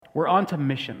we're on to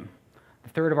mission, the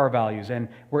third of our values, and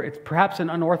it's perhaps an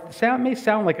may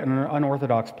sound like an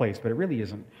unorthodox place, but it really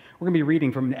isn't. We're going to be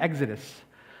reading from Exodus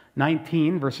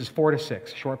 19, verses 4 to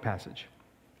 6, short passage.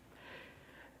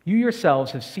 You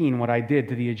yourselves have seen what I did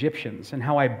to the Egyptians, and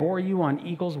how I bore you on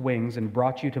eagle's wings and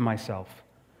brought you to myself.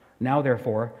 Now,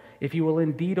 therefore, if you will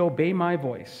indeed obey my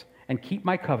voice and keep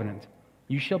my covenant,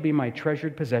 you shall be my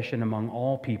treasured possession among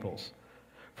all peoples,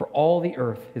 for all the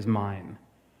earth is mine.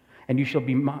 And you shall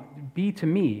be to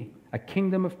me a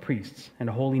kingdom of priests and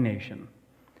a holy nation.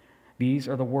 These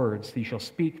are the words that you shall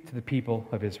speak to the people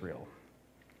of Israel.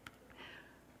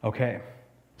 Okay,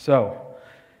 so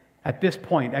at this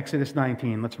point, Exodus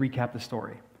 19, let's recap the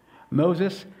story.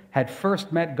 Moses had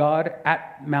first met God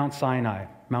at Mount Sinai.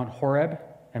 Mount Horeb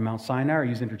and Mount Sinai are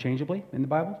used interchangeably in the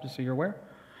Bible, just so you're aware.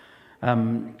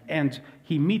 And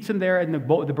he meets him there in the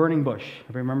burning bush.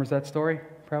 Everybody remembers that story,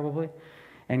 probably?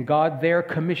 And God there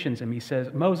commissions him. He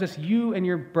says, Moses, you and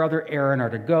your brother Aaron are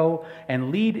to go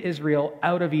and lead Israel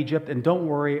out of Egypt, and don't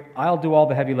worry, I'll do all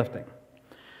the heavy lifting.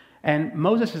 And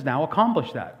Moses has now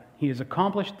accomplished that.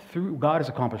 God has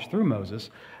accomplished through Moses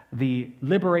the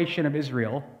liberation of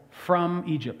Israel from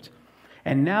Egypt.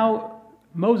 And now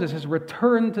Moses has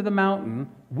returned to the mountain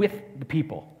with the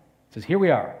people. He says, here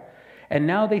we are. And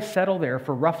now they settle there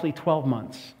for roughly 12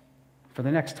 months. For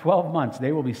the next 12 months,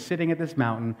 they will be sitting at this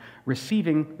mountain,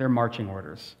 receiving their marching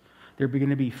orders. They're going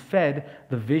to be fed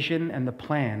the vision and the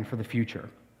plan for the future.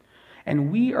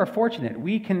 And we are fortunate.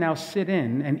 We can now sit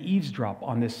in and eavesdrop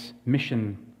on this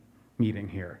mission meeting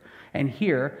here and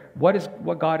hear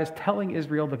what God is telling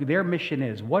Israel that their mission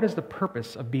is. What is the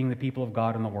purpose of being the people of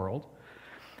God in the world?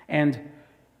 And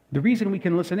the reason we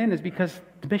can listen in is because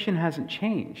the mission hasn't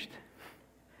changed.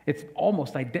 It's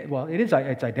almost it's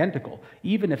identical,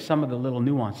 even if some of the little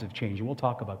nuances have changed. We'll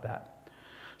talk about that.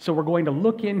 So we're going to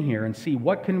look in here and see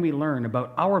what can we learn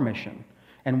about our mission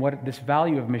and what this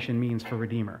value of mission means for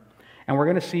Redeemer. And we're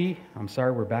going to see,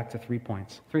 we're back to 3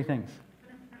 points. 3 things.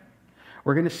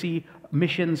 We're going to see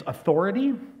mission's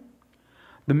authority,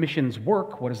 the mission's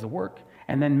work, what is the work,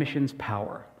 and then mission's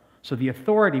power. So the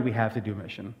authority we have to do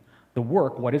mission, the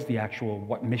work, what is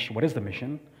the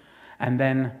mission, and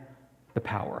then the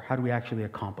power. How do we actually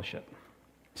accomplish it?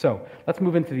 So let's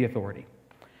move into the authority.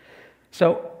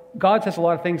 So God says a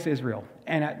lot of things to Israel.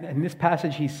 And in this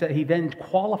passage, he then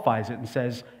qualifies it and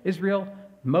says, Israel,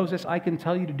 Moses, I can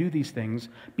tell you to do these things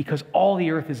because all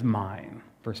the earth is mine.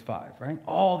 Verse 5, right?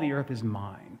 All the earth is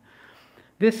mine.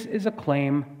 This is a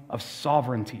claim of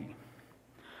sovereignty.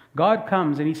 God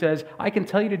comes and he says, I can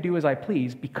tell you to do as I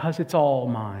please because it's all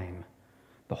mine.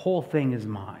 The whole thing is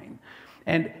mine.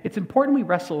 And it's important we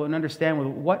wrestle and understand with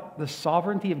what the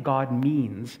sovereignty of God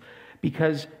means,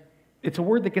 because it's a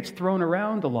word that gets thrown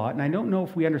around a lot, and I don't know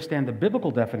if we understand the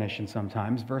biblical definition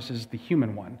sometimes versus the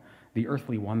human one, the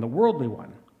earthly one, the worldly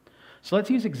one. So let's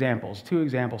use examples, 2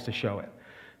 examples to show it.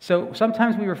 So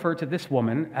sometimes we refer to this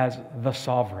woman as the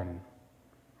sovereign,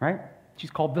 right?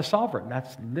 She's called the sovereign.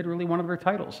 That's literally one of her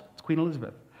titles. It's Queen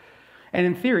Elizabeth. And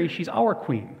in theory, she's our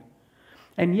queen.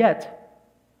 And yet,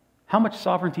 how much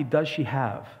sovereignty does she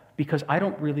have? Because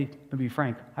to be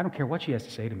frank, I don't care what she has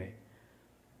to say to me.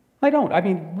 I don't. I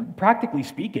mean, practically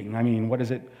speaking, what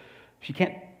is it? She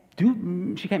can't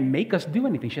make us do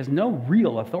anything. She has no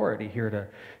real authority here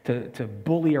to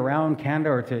bully around Canada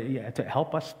or to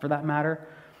help us for that matter.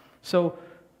 So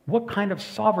what kind of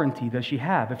sovereignty does she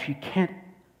have if she can't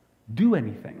do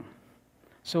anything?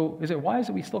 So is it wise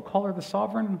that we still call her the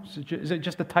sovereign? Is it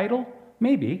just a title?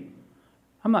 Maybe.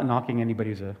 I'm not knocking anybody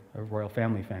who's a royal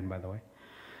family fan, by the way.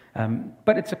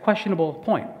 But it's a questionable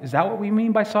point. Is that what we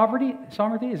mean by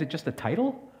sovereignty? Is it just a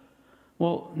title?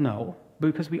 Well, no,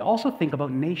 because we also think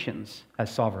about nations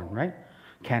as sovereign, right?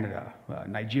 Canada,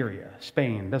 Nigeria,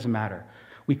 Spain, doesn't matter.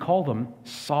 We call them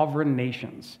sovereign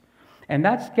nations. And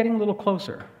that's getting a little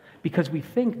closer, because we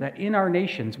think that in our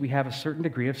nations we have a certain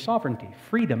degree of sovereignty,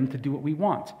 freedom to do what we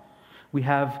want. We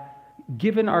have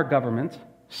given our government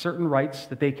certain rights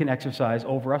that they can exercise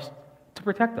over us to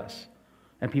protect us.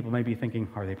 And people may be thinking,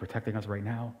 are they protecting us right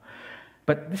now?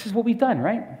 But this is what we've done,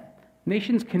 right?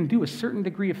 Nations can do a certain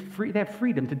degree of they have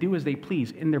freedom to do as they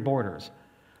please in their borders,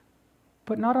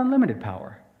 but not unlimited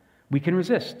power. We can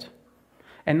resist.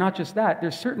 And not just that,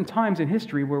 there's certain times in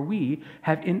history where we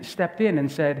have stepped in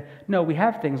and said, no, we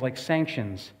have things like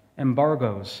sanctions,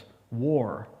 embargoes,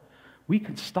 war. We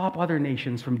can stop other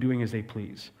nations from doing as they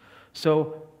please.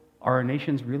 So are our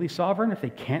nations really sovereign if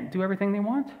they can't do everything they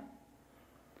want?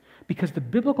 Because the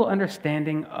biblical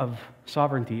understanding of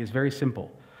sovereignty is very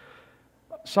simple.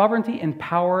 Sovereignty and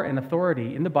power and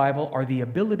authority in the Bible are the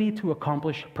ability to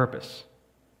accomplish purpose.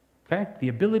 Okay? The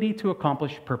ability to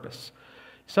accomplish purpose.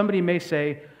 Somebody may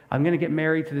say, I'm going to get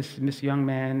married to this young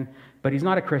man, but he's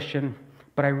not a Christian,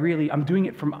 but I'm doing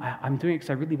it because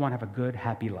I really want to have a good,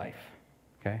 happy life.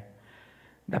 Okay?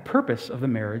 The purpose of the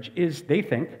marriage is, they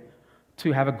think,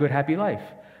 to have a good, happy life.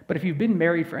 But if you've been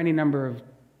married for any number of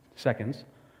seconds,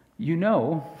 you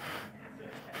know,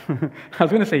 I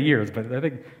was going to say years, but I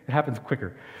think it happens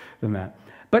quicker than that.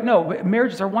 But no,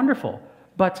 marriages are wonderful.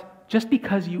 But just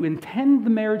because you intend the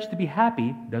marriage to be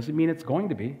happy doesn't mean it's going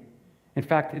to be. In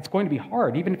fact, it's going to be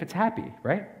hard, even if it's happy,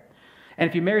 right? And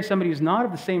if you marry somebody who's not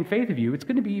of the same faith of you, it's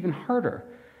going to be even harder.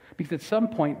 Because at some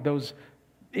point, those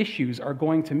issues are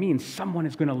going to mean someone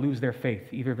is going to lose their faith,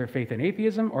 either their faith in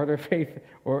atheism or their faith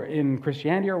or in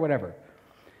Christianity or whatever.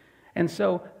 And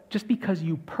so, just because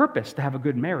you purpose to have a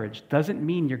good marriage doesn't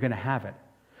mean you're going to have it.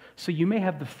 So you may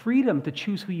have the freedom to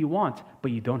choose who you want,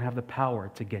 but you don't have the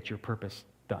power to get your purpose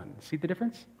done. See the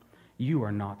difference? You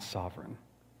are not sovereign.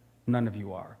 None of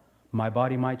you are. My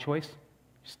body, my choice,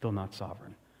 still not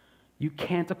sovereign. You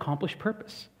can't accomplish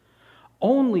purpose.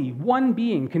 Only one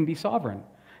being can be sovereign.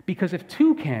 Because if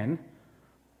two can,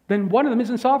 then one of them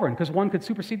isn't sovereign, because one could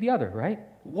supersede the other, right?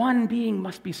 One being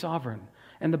must be sovereign.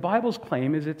 And the Bible's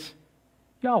claim is it's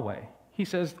Yahweh. He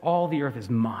says, all the earth is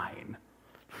mine.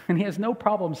 And he has no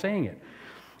problem saying it.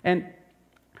 And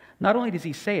not only does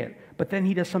he say it, but then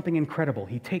he does something incredible.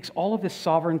 He takes all of this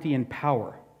sovereignty and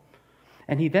power,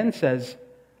 and he then says,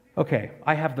 okay,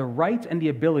 I have the right and the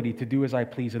ability to do as I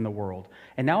please in the world.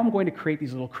 And now I'm going to create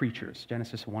these little creatures,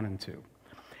 Genesis 1 and 2.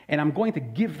 And I'm going to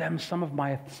give them some of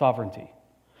my sovereignty.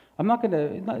 I'm not going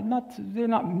to,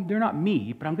 they're not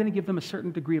me, but I'm going to give them a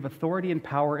certain degree of authority and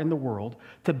power in the world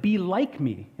to be like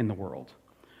me in the world.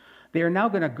 They are now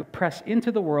going to press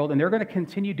into the world, and they're going to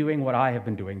continue doing what I have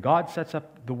been doing. God sets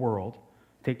up the world.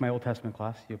 Take my Old Testament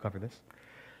class, you'll cover this.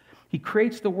 He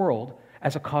creates the world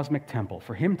as a cosmic temple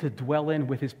for him to dwell in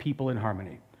with his people in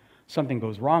harmony. Something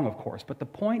goes wrong, of course, but the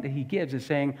point that he gives is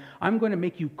saying, I'm going to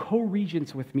make you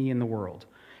co-regents with me in the world,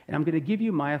 and I'm going to give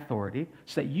you my authority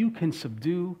so that you can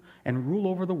subdue and rule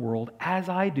over the world as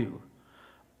I do.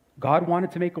 God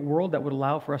wanted to make a world that would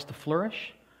allow for us to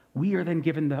flourish. We are then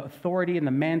given the authority and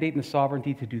the mandate and the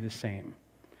sovereignty to do the same,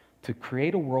 to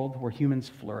create a world where humans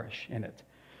flourish in it.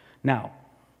 Now,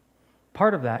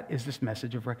 part of that is this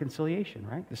message of reconciliation,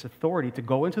 right? This authority to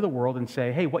go into the world and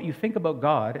say, hey, what you think about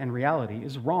God and reality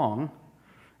is wrong,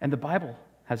 and the Bible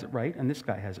has it right, and this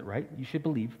guy has it right. You should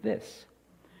believe this.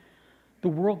 The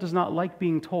world does not like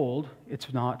being told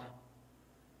it's not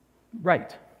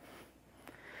right.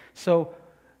 So,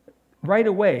 right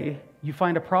away, you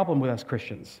find a problem with us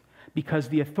Christians, because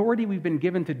the authority we've been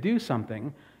given to do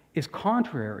something is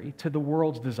contrary to the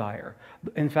world's desire.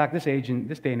 In fact, this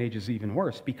day and age is even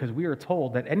worse, because we are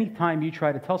told that any time you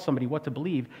try to tell somebody what to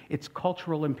believe, it's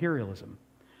cultural imperialism.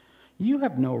 You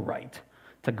have no right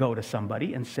to go to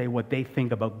somebody and say what they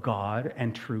think about God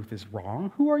and truth is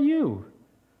wrong. Who are you?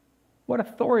 What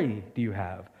authority do you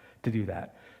have to do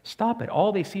that? Stop it.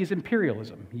 All they see is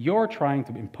imperialism. You're trying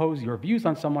to impose your views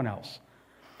on someone else.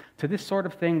 To this sort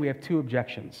of thing, we have two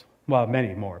objections. Well,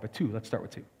 many more, but two. Let's start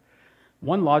with two.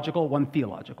 One logical, one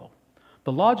theological.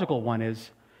 The logical one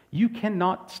is, you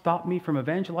cannot stop me from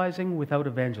evangelizing without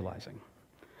evangelizing.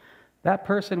 That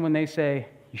person, when they say,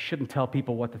 you shouldn't tell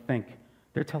people what to think,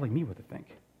 they're telling me what to think.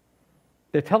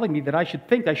 They're telling me that I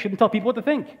shouldn't tell people what to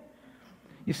think.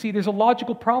 You see, there's a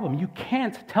logical problem. You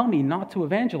can't tell me not to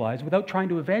evangelize without trying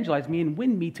to evangelize me and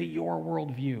win me to your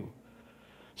worldview.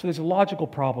 So there's a logical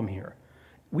problem here.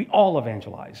 We all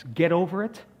evangelize. Get over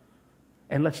it,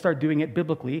 and let's start doing it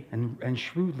biblically and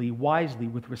shrewdly, wisely,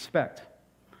 with respect.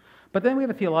 But then we have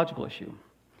a theological issue.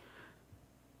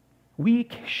 We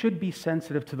should be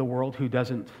sensitive to the world who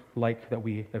doesn't like that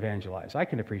we evangelize. I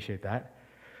can appreciate that.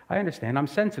 I understand. I'm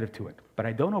sensitive to it, but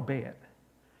I don't obey it.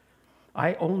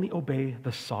 I only obey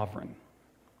the sovereign.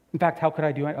 In fact, how could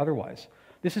I do it otherwise?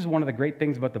 This is one of the great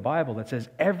things about the Bible that says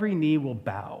every knee will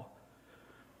bow.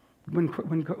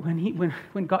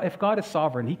 If God is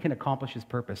sovereign, he can accomplish his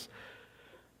purpose.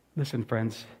 Listen,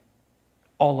 friends,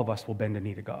 all of us will bend a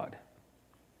knee to God.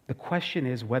 The question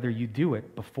is whether you do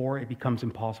it before it becomes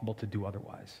impossible to do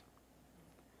otherwise.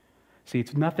 See,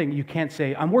 it's nothing, you can't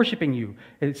say, I'm worshiping you.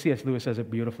 C.S. Lewis says it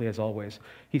beautifully, as always.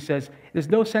 He says, there's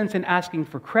no sense in asking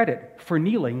for credit for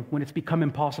kneeling when it's become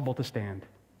impossible to stand.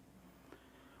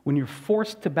 When you're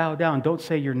forced to bow down, don't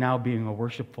say you're now being a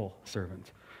worshipful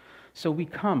servant. So we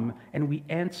come and we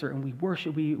answer and we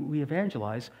worship, we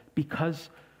evangelize because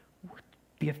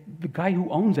the guy who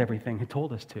owns everything had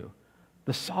told us to.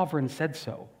 The sovereign said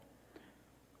so.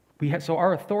 So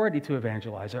our authority to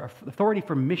evangelize, our authority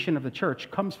for mission of the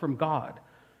church comes from God.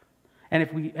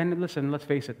 And listen, let's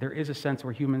face it, there is a sense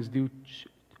where humans do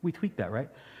We tweak that, right?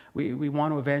 We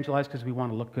want to evangelize because we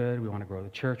want to look good, we want to grow the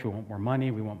church, we want more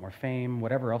money, we want more fame,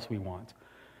 whatever else we want.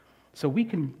 So we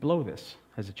can blow this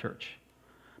as a church.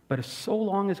 But as so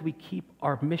long as we keep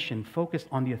our mission focused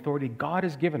on the authority God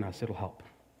has given us, it'll help.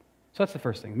 So that's the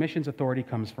first thing. Mission's authority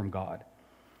comes from God.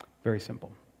 Very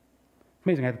simple.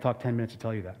 Amazing, I had to talk 10 minutes to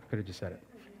tell you that. I could have just said it.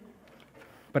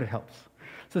 But it helps.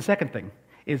 So the second thing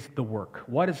is the work.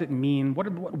 What does it mean?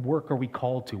 What work are we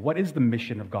called to? What is the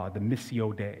mission of God, the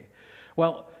Missio Dei?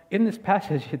 Well, in this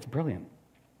passage, it's brilliant.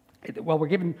 We're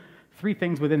given 3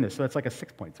 things within this, so it's like a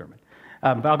 6-point sermon.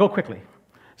 But I'll go quickly.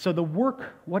 So the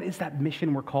work, what is that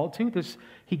mission we're called to?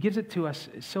 He gives it to us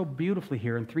so beautifully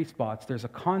here in 3 spots. There's a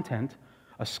content,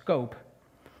 a scope,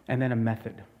 and then a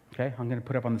method. Okay? I'm going to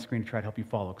put it up on the screen to try to help you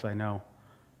follow, because I know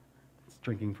it's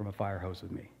drinking from a fire hose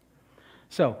with me.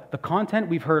 So the content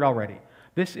we've heard already.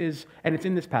 This is, and it's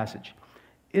in this passage.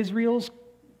 So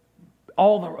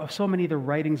many of the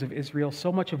writings of Israel,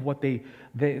 so much of what the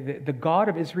God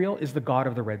of Israel is the God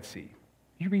of the Red Sea.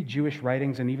 You read Jewish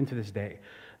writings, and even to this day,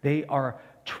 they are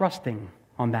trusting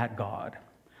on that God.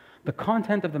 The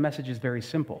content of the message is very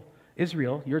simple.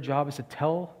 Israel, your job is to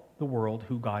tell the world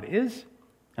who God is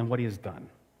and what he has done.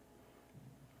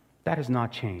 That has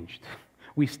not changed.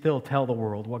 We still tell the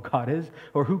world what God is,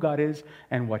 or who God is,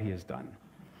 and what he has done.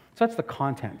 So that's the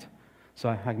content. So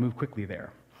I move quickly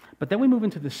there. But then we move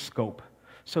into the scope.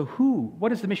 So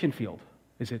what is the mission field?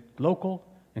 Is it local,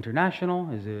 international?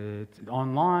 Is it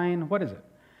online? What is it?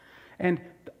 And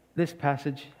this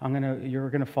passage, you're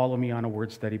gonna follow me on a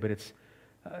word study, but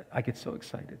I get so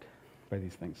excited by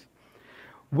these things.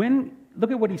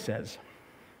 Look at what he says.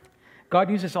 God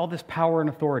uses all this power and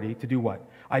authority to do what?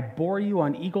 I bore you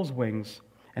on eagle's wings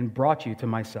and brought you to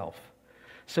myself.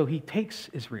 So he takes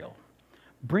Israel,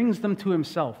 brings them to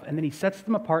himself, and then he sets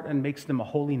them apart and makes them a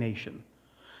holy nation.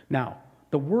 Now,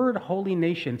 the word holy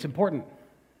nation, it's important.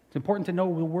 It's important to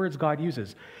know the words God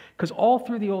uses, because all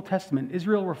through the Old Testament,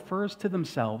 Israel refers to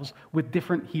themselves with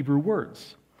different Hebrew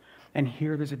words. And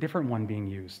here there's a different one being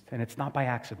used, and it's not by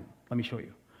accident. Let me show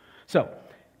you. So,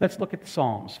 let's look at the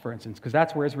Psalms, for instance, because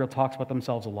that's where Israel talks about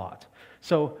themselves a lot.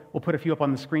 So we'll put a few up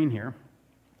on the screen here.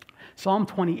 Psalm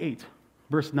 28,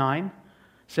 verse 9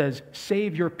 says,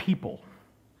 save your people.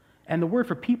 And the word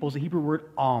for people is the Hebrew word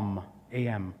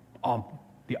A-M,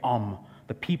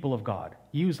 the people of God,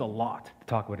 used a lot to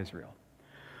talk about Israel.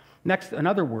 Next,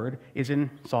 another word is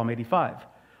in Psalm 85.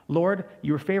 Lord,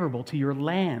 you are favorable to your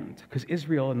land, because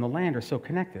Israel and the land are so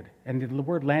connected. And the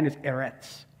word land is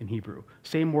eretz in Hebrew.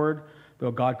 Same word,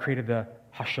 though God created the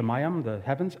Hashemayim, the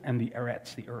heavens, and the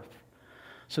Eretz, the earth.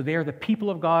 So they are the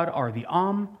people of God, are the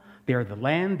they are the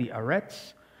land, the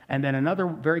Eretz. And then another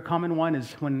very common one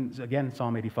is when, again,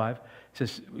 Psalm 85, it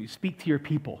says, speak to your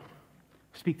people,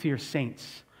 speak to your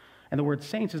saints. And the word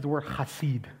saints is the word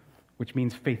chasid, which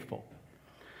means faithful.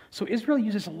 So Israel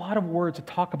uses a lot of words to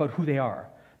talk about who they are,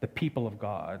 the people of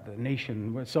God, the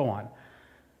nation, so on.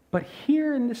 But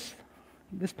here in this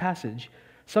passage,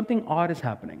 something odd is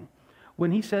happening.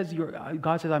 When he says,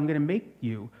 God says, I'm going to make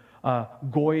you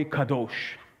goy kadosh.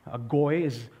 A goy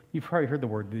is, you've probably heard the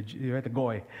word, the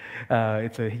goy.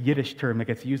 It's a Yiddish term that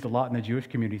gets used a lot in the Jewish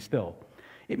community still.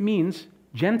 It means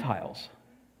Gentiles.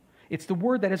 It's the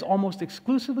word that is almost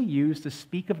exclusively used to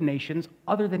speak of nations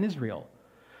other than Israel.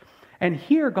 And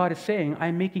here God is saying,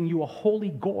 I'm making you a holy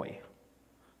goy.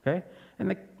 Okay?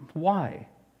 And why?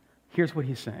 Here's what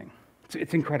he's saying.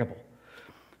 It's incredible.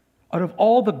 Out of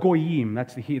all the goyim,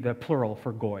 that's the plural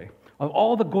for goy, of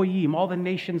all the goyim, all the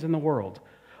nations in the world,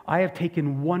 I have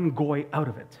taken one goy out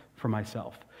of it for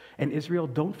myself. And Israel,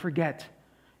 don't forget,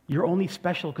 you're only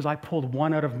special because I pulled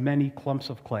one out of many clumps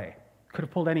of clay. Could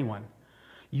have pulled anyone.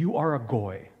 You are a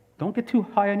goy. Don't get too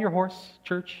high on your horse,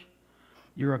 church.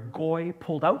 You're a goy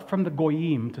pulled out from the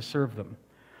goyim to serve them.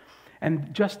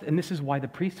 And this is why the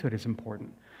priesthood is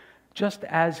important. Just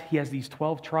as he has these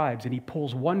 12 tribes and he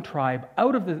pulls one tribe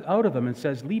out of them and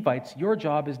says, Levites, your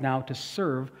job is now to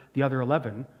serve the other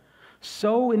 11.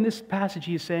 So in this passage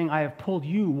he is saying, I have pulled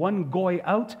you, one goy,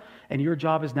 out, and your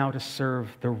job is now to serve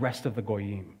the rest of the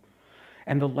goyim.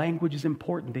 And the language is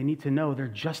important. They need to know they're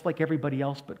just like everybody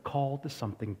else, but called to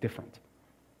something different.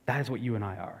 That is what you and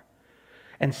I are.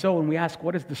 And so when we ask,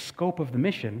 what is the scope of the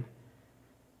mission?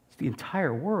 It's the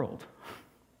entire world.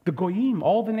 The goyim,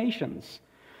 all the nations.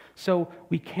 So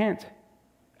we can't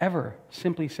ever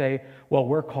simply say, well,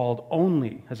 we're called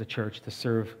only as a church to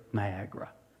serve Niagara.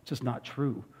 It's just not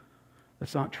true.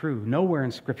 That's not true. Nowhere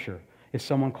in Scripture is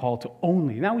someone called to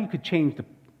only. Now you could change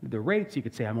the rates. You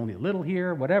could say, I'm only a little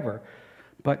here, whatever.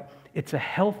 But it's a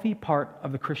healthy part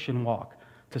of the Christian walk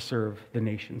to serve the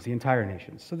nations, the entire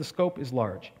nations. So the scope is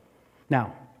large.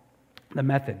 Now, The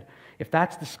method. If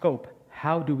that's the scope,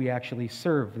 how do we actually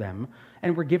serve them?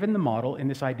 And we're given the model in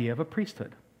this idea of a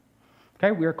priesthood.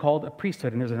 Okay, we are called a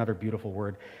priesthood, and there's another beautiful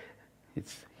word.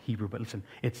 It's Hebrew, but listen,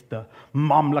 it's the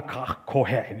Mamlaka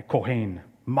Kohen,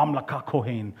 Mamlaka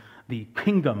Kohen, the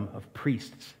kingdom of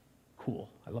priests. Cool,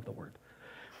 I love the word.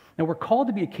 Now, we're called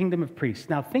to be a kingdom of priests.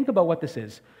 Now, think about what this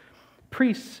is.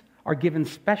 Priests are given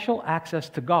special access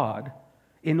to God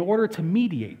in order to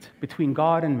mediate between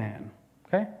God and man.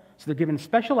 Okay? So they're given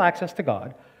special access to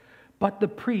God, but the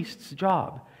priest's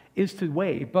job is to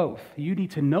weigh both. You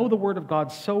need to know the Word of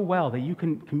God so well that you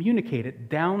can communicate it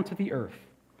down to the earth.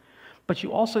 But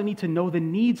you also need to know the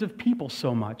needs of people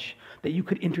so much that you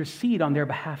could intercede on their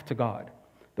behalf to God.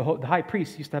 The high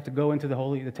priest used to have to go into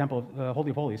the temple,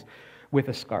 Holy of Holies, with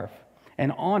a scarf.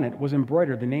 And on it was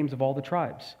embroidered the names of all the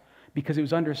tribes, because it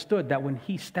was understood that when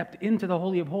he stepped into the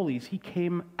Holy of Holies, he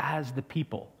came as the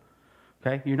people.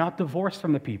 Okay? You're not divorced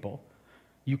from the people.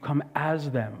 You come as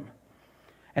them.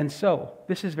 And so,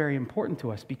 this is very important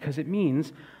to us because it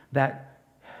means that,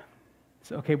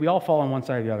 okay, we all fall on one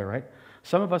side or the other, right?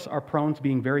 Some of us are prone to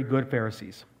being very good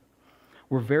Pharisees.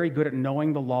 We're very good at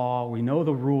knowing the law. We know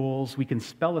the rules. We can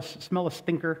smell a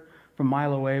stinker from a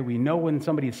mile away. We know when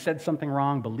somebody has said something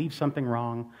wrong, believes something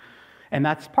wrong. And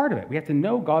that's part of it. We have to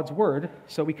know God's word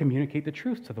so we communicate the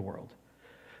truth to the world.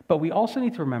 But we also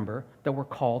need to remember that we're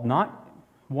called not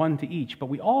one to each, but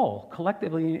we all,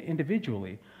 collectively and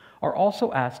individually, are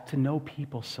also asked to know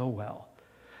people so well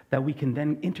that we can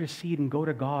then intercede and go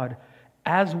to God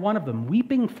as one of them,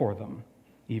 weeping for them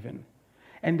even.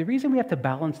 And the reason we have to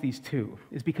balance these two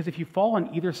is because if you fall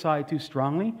on either side too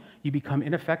strongly, you become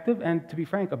ineffective and, to be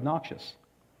frank, obnoxious.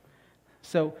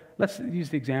 So let's use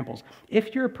the examples.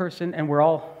 If you're a person, and we're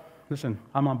all, listen,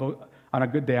 I'm on both, on a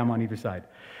good day, I'm on either side.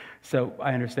 So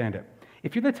I understand it.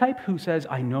 If you're the type who says,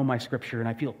 I know my scripture and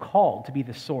I feel called to be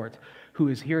the sort who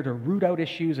is here to root out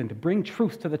issues and to bring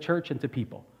truth to the church and to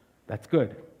people, that's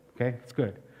good, okay? It's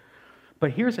good.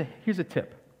 But here's a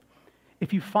tip.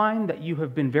 If you find that you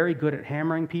have been very good at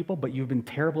hammering people, but you've been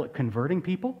terrible at converting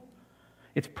people,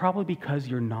 it's probably because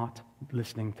you're not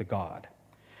listening to God.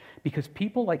 Because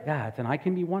people like that, and I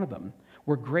can be one of them,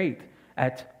 we're great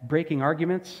at breaking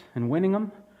arguments and winning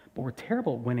them, but we're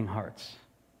terrible at winning hearts.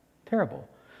 Terrible.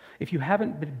 If you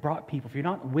haven't brought people, if you're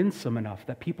not winsome enough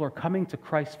that people are coming to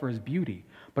Christ for his beauty,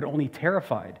 but only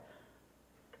terrified,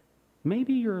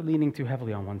 maybe you're leaning too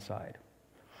heavily on one side.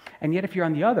 And yet if you're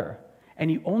on the other, and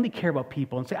you only care about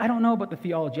people and say, I don't know about the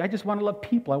theology, I just want to love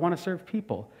people, I want to serve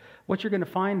people, what you're going to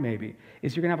find maybe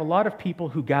is you're going to have a lot of people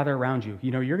who gather around you.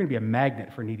 You know, you're going to be a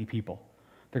magnet for needy people.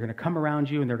 They're going to come around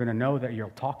you and they're going to know that you'll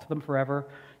talk to them forever.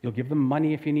 You'll give them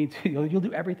money if you need to. You'll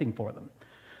do everything for them.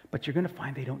 But you're going to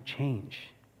find they don't change.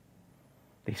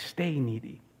 They stay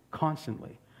needy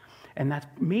constantly. And that's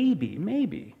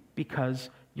maybe because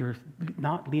you're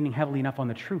not leaning heavily enough on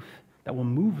the truth that will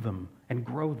move them and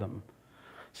grow them.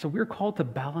 So we're called to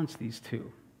balance these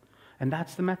two. And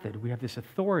that's the method. We have this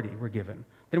authority we're given.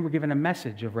 Then we're given a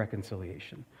message of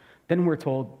reconciliation. Then we're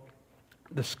told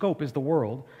the scope is the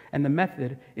world, and the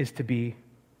method is to be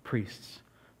priests,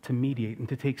 to mediate, and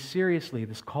to take seriously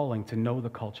this calling to know the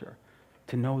culture,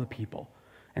 to know the people,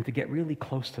 and to get really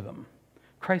close to them.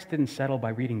 Christ didn't settle by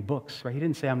reading books, right? He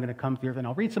didn't say, I'm going to come to the earth and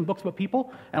I'll read some books about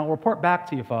people, and I'll report back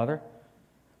to you, Father,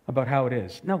 about how it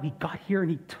is. No, he got here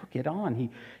and he took it on.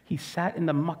 He sat in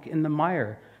the muck, in the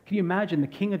mire. Can you imagine the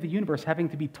king of the universe having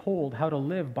to be told how to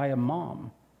live by a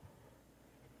mom?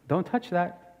 Don't touch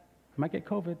that. You might get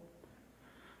COVID.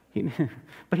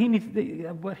 But he needs,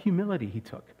 what humility he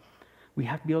took. We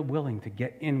have to be willing to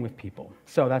get in with people.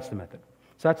 So that's the method.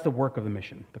 So that's the work of the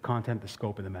mission, the content, the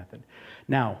scope, and the method.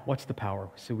 Now, what's the power?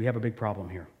 So we have a big problem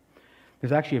here.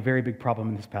 There's actually a very big problem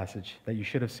in this passage that you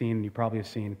should have seen, you probably have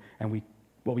seen, and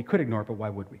we could ignore it, but why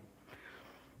would we?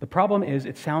 The problem is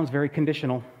it sounds very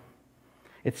conditional.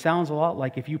 It sounds a lot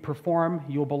like if you perform,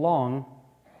 you'll belong,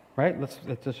 right? Let's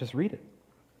just read it.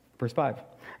 Verse 5.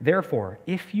 Therefore,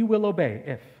 if you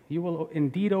will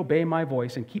indeed obey my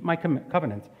voice and keep my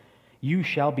covenant, you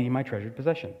shall be my treasured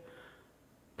possession.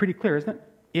 Pretty clear, isn't it?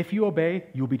 If you obey,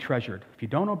 you'll be treasured. If you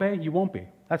don't obey, you won't be.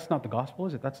 That's not the gospel,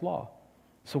 is it? That's law.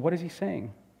 So what is he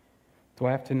saying? Do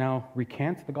I have to now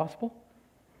recant the gospel?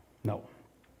 No.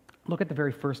 Look at the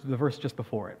verse just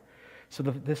before it. So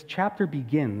this chapter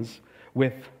begins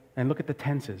with, and look at the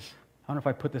tenses. I don't know if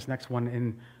I put this next one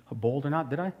in bold or not,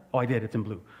 did I? Oh, I did, it's in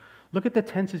blue. Look at the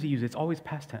tenses he uses. It's always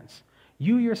past tense.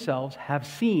 You yourselves have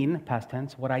seen, past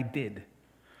tense, what I did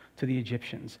to the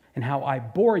Egyptians, and how I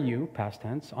bore you, past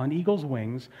tense, on eagle's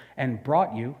wings, and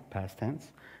brought you, past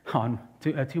tense,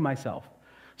 to myself.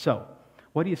 So,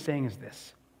 what he is saying is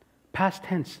this. Past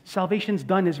tense. Salvation's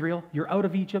done, Israel. You're out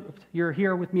of Egypt. You're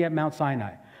here with me at Mount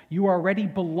Sinai. You already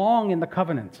belong in the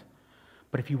covenant.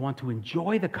 But if you want to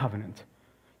enjoy the covenant,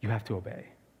 you have to obey.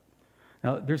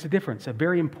 Now, there's a difference, a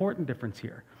very important difference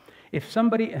here. If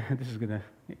somebody, this is going to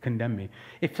condemn me,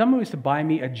 if someone was to buy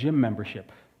me a gym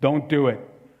membership, don't do it,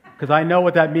 because I know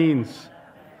what that means.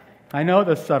 I know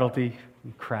the subtlety,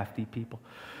 crafty people.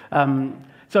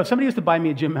 So if somebody was to buy me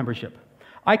a gym membership,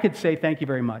 I could say thank you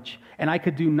very much, and I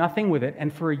could do nothing with it,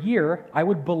 and for a year, I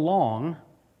would belong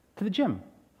to the gym.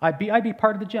 I'd be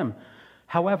part of the gym.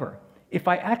 However, if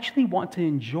I actually want to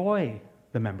enjoy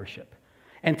the membership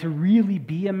and to really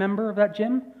be a member of that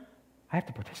gym, I have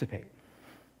to participate.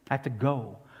 I have to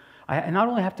go. I not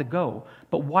only have to go,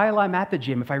 but while I'm at the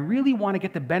gym, if I really want to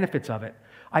get the benefits of it,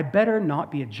 I better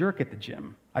not be a jerk at the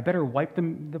gym. I better wipe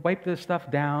the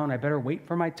stuff down. I better wait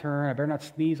for my turn. I better not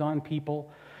sneeze on people.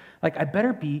 I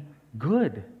better be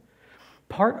good.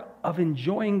 Part of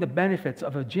enjoying the benefits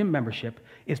of a gym membership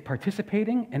is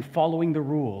participating and following the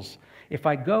rules. If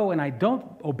I go and I don't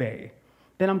obey,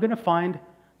 then I'm going to find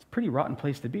it's a pretty rotten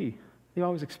place to be. They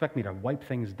always expect me to wipe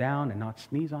things down and not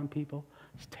sneeze on people.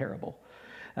 It's terrible.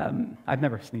 I've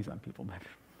never sneezed on people, but I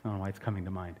don't know why it's coming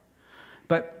to mind.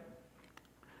 But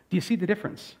do you see the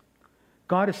difference?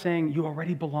 God is saying, you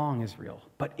already belong, Israel.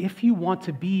 But if you want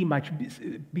to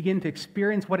begin to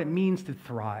experience what it means to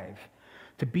thrive,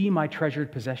 to be my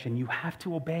treasured possession, you have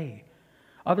to obey.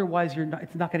 Otherwise,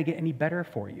 it's not going to get any better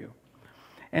for you.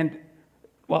 And,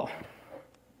 well,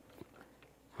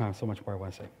 so much more I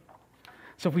want to say.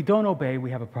 So if we don't obey,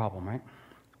 we have a problem, right?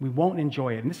 We won't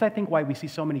enjoy it. And this is, I think, why we see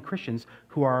so many Christians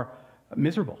who are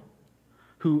miserable.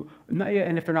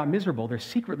 And if they're not miserable, they're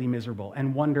secretly miserable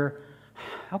and wonder,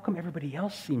 how come everybody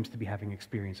else seems to be having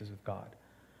experiences with God?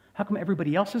 How come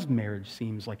everybody else's marriage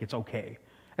seems like it's okay?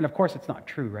 And of course, it's not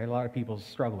true, right? A lot of people are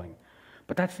struggling.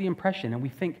 But that's the impression, and we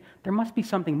think there must be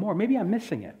something more. Maybe I'm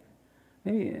missing it.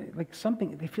 Maybe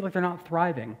something, they feel like they're not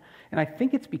thriving. And I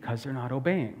think it's because they're not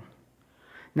obeying.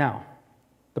 Now,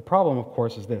 the problem, of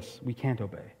course, is this. We can't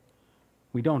obey.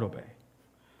 We don't obey.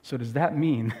 So does that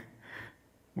mean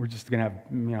we're just going to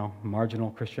have,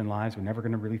 marginal Christian lives? We're never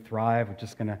going to really thrive. We're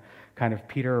just going to kind of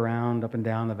peter around up and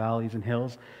down the valleys and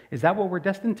hills. Is that what we're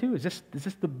destined to? Is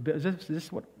this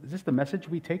the message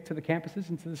we take to the campuses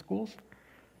and to the schools?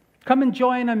 Come and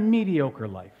join a mediocre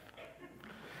life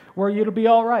where it'll be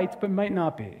all right, but might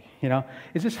not be.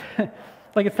 Is this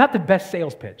it's not the best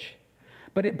sales pitch,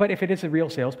 but if it is a real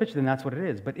sales pitch, then that's what it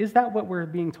is. But is that what we're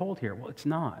being told here? Well, it's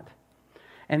not.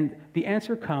 And the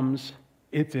answer comes.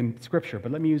 It's in Scripture,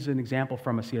 but let me use an example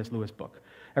from a C.S. Lewis book.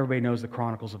 Everybody knows the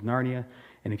Chronicles of Narnia,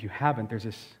 and if you haven't, there's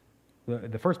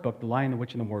the first book, The Lion, the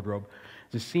Witch, and the Wardrobe.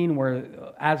 There's a scene where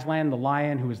Aslan, the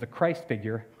lion, who is the Christ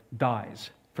figure, dies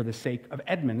for the sake of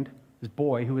Edmund, this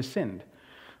boy who has sinned.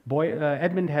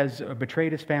 Edmund has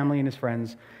betrayed his family and his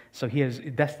friends, so he is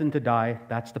destined to die.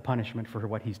 That's the punishment for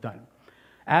what he's done.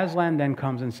 Aslan then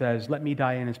comes and says, let me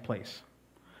die in his place.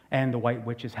 And the White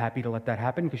Witch is happy to let that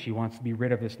happen because she wants to be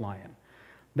rid of this lion.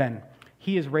 Then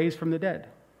he is raised from the dead.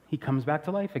 He comes back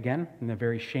to life again in a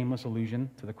very shameless allusion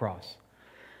to the cross.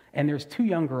 And there's two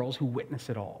young girls who witness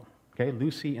it all. Okay,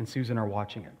 Lucy and Susan are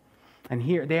watching it. And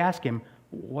here they ask him,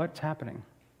 what's happening?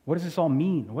 What does this all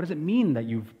mean? What does it mean that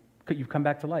you've come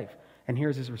back to life? And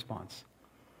here's his response.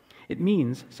 It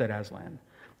means, said Aslan,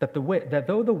 that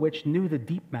though the witch knew the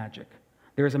deep magic,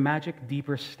 there is a magic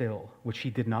deeper still, which she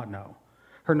did not know.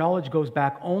 Her knowledge goes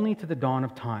back only to the dawn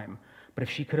of time. But if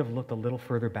she could have looked a little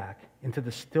further back into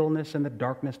the stillness and the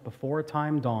darkness before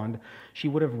time dawned, she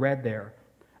would have read there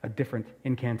a different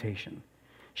incantation.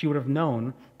 She would have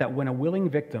known that when a willing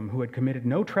victim who had committed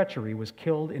no treachery was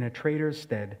killed in a traitor's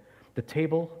stead, the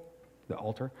table, the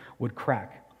altar, would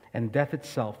crack, and death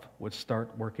itself would start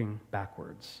working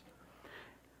backwards.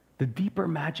 The deeper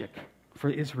magic for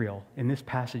Israel in this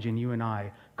passage in you and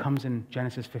I comes in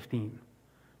Genesis 15,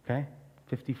 okay?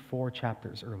 54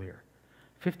 chapters earlier.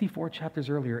 54 chapters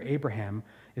earlier, Abraham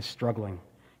is struggling.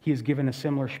 He is given a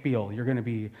similar spiel. You're going to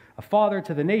be a father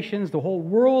to the nations. The whole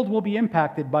world will be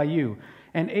impacted by you.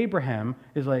 And Abraham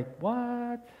is like,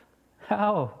 what?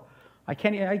 How? I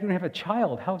don't have a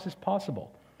child. How is this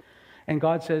possible? And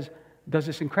God does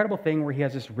this incredible thing where he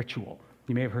has this ritual.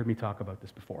 You may have heard me talk about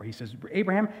this before. He says,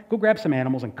 Abraham, go grab some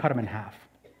animals and cut them in half.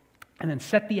 And then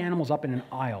set the animals up in an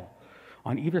aisle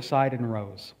on either side in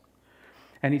rows.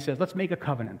 And he says, let's make a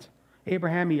covenant.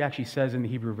 Abraham, he actually says in the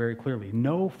Hebrew very clearly,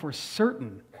 know for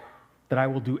certain that I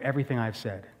will do everything I've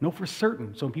said. Know for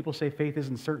certain. So when people say faith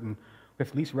isn't certain, we have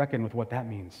to at least reckon with what that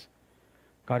means.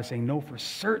 God is saying, know for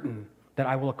certain that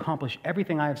I will accomplish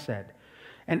everything I have said.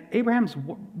 And Abraham's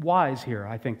wise here,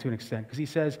 I think, to an extent, because he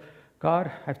says, God,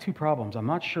 I have two problems. I'm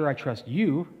not sure I trust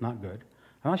you, not good.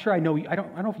 I'm not sure I know you. I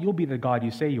don't know if you'll be the God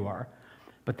you say you are.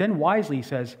 But then wisely he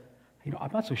says,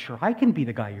 I'm not so sure I can be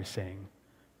the guy you're saying.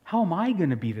 How am I going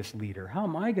to be this leader? How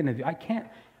am I going to do?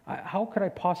 How could I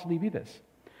possibly be this?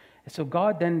 And so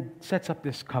God then sets up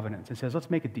this covenant and says, let's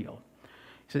make a deal.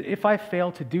 He says, if I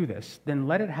fail to do this, then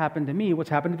let it happen to me what's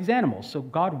happened to these animals. So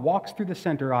God walks through the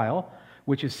center aisle,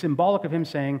 which is symbolic of him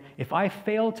saying, if I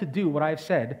fail to do what I've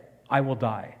said, I will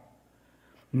die.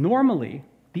 Normally,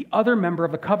 the other member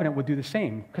of the covenant would do the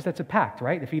same, because that's a pact,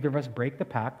 right? If either of us break the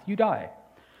pact, you die.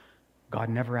 God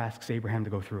never asks Abraham to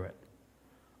go through it.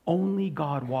 Only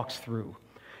God walks through.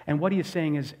 And what he is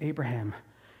saying is, Abraham,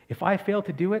 if I fail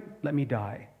to do it, let me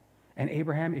die. And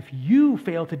Abraham, if you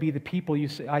fail to be the people you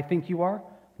say I think you are,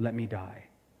 let me die.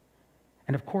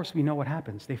 And of course, we know what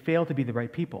happens. They fail to be the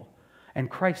right people. And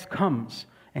Christ comes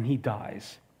and he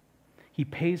dies. He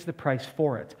pays the price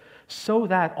for it. So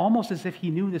that, almost as if he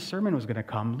knew this sermon was going to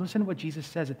come, listen to what Jesus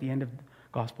says at the end of the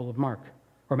Gospel of Mark,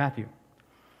 or Matthew.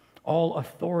 All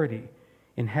authority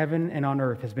in heaven and on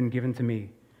earth has been given to me.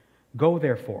 Go,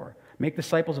 therefore, make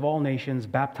disciples of all nations,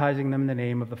 baptizing them in the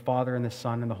name of the Father and the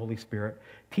Son and the Holy Spirit,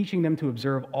 teaching them to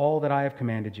observe all that I have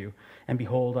commanded you. And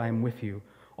behold, I am with you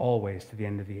always to the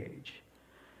end of the age.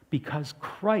 Because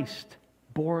Christ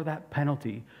bore that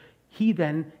penalty, he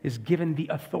then is given the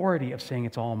authority of saying,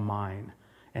 it's all mine,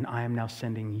 and I am now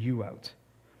sending you out.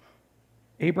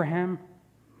 Abraham,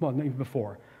 well, even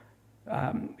before,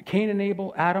 Cain and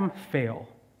Abel, Adam fail.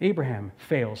 Abraham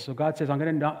fails. So God says, I'm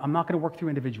not going to work through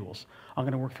individuals. I'm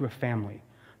going to work through a family.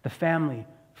 The family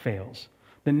fails.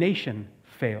 The nation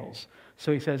fails.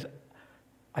 So he says,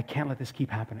 I can't let this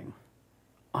keep happening.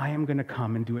 I am going to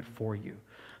come and do it for you.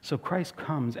 So Christ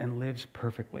comes and lives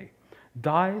perfectly,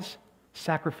 dies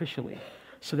sacrificially,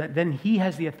 so that then he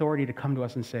has the authority to come to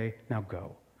us and say, now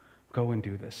go and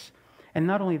do this. And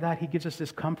not only that, he gives us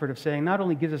this comfort of saying, not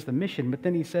only gives us the mission, but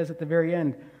then he says at the very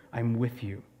end, I'm with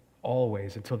you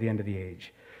always until the end of the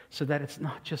age. So that it's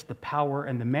not just the power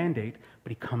and the mandate, but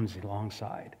he comes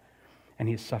alongside. And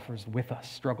he suffers with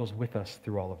us, struggles with us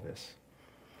through all of this.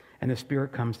 And the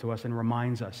Spirit comes to us and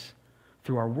reminds us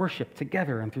through our worship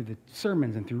together and through the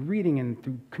sermons and through reading and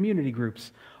through community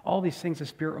groups, all these things, the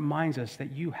Spirit reminds us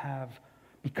that you have,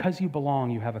 because you belong,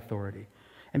 you have authority.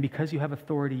 And because you have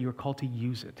authority, you're called to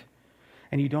use it.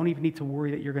 And you don't even need to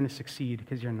worry that you're going to succeed,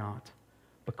 because you're not.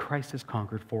 But Christ has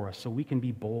conquered for us, so we can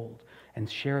be bold and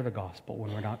share the gospel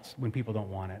when people don't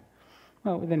want it.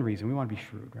 Well, within reason. We want to be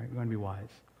shrewd, right? We want to be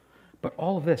wise. But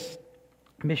all of this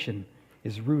mission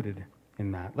is rooted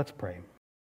in that. Let's pray.